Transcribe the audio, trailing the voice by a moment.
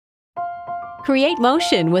Create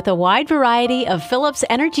motion with a wide variety of Philips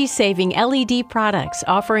energy-saving LED products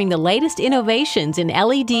offering the latest innovations in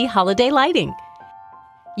LED holiday lighting.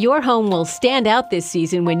 Your home will stand out this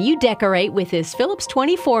season when you decorate with this Philips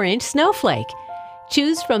 24-inch Snowflake.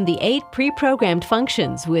 Choose from the 8 pre-programmed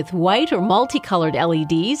functions with white or multicolored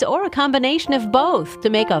LEDs or a combination of both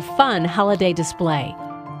to make a fun holiday display.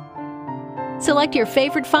 Select your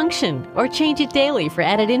favorite function or change it daily for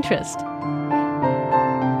added interest.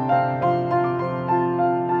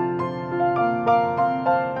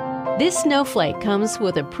 This Snowflake comes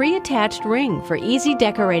with a pre-attached ring for easy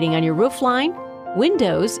decorating on your roofline,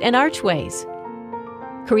 windows, and archways.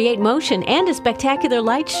 Create motion and a spectacular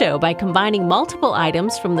light show by combining multiple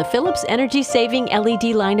items from the Philips energy-saving LED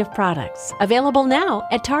line of products, available now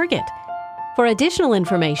at Target. For additional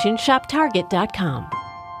information, shop Target.com.